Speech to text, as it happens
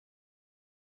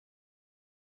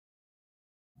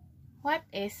What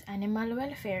is animal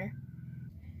welfare?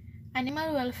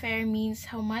 Animal welfare means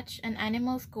how much an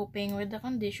animal is coping with the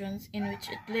conditions in which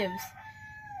it lives.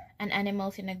 An animal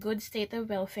is in a good state of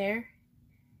welfare.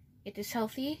 It is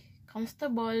healthy,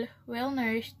 comfortable,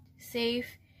 well-nourished,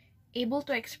 safe, able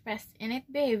to express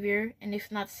innate behavior, and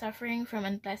if not suffering from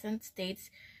unpleasant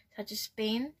states such as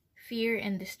pain, fear,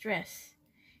 and distress.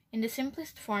 In the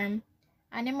simplest form,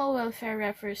 animal welfare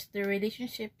refers to the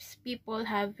relationships people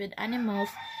have with animals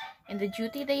and the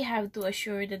duty they have to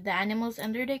assure that the animals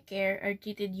under their care are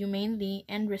treated humanely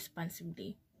and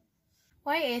responsibly.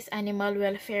 Why is animal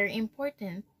welfare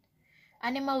important?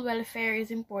 Animal welfare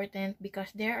is important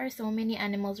because there are so many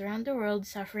animals around the world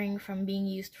suffering from being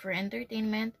used for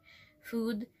entertainment,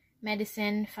 food,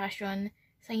 medicine, fashion,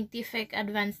 scientific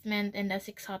advancement, and as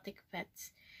exotic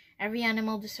pets. Every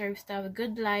animal deserves to have a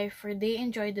good life, for they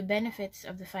enjoy the benefits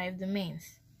of the 5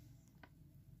 domains.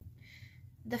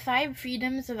 The 5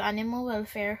 freedoms of animal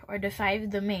welfare, or the 5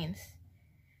 domains.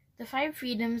 The 5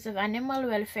 freedoms of animal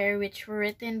welfare, which were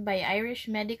written by Irish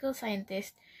medical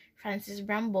scientist Francis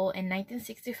Brambell in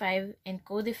 1965 and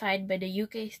codified by the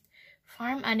UK's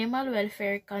Farm Animal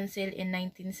Welfare Council in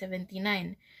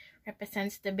 1979,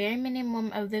 represents the bare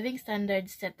minimum of living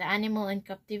standards that the animal in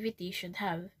captivity should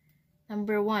have.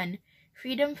 Number 1.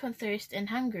 Freedom from thirst and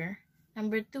hunger.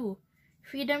 Number 2.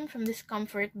 Freedom from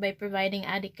discomfort by providing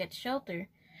adequate shelter.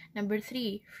 Number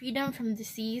 3. Freedom from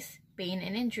disease, pain,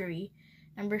 and injury.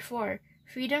 Number 4.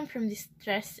 Freedom from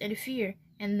distress and fear.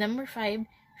 And number 5.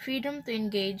 Freedom to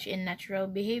engage in natural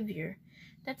behavior.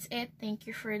 That's it. Thank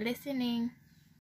you for listening.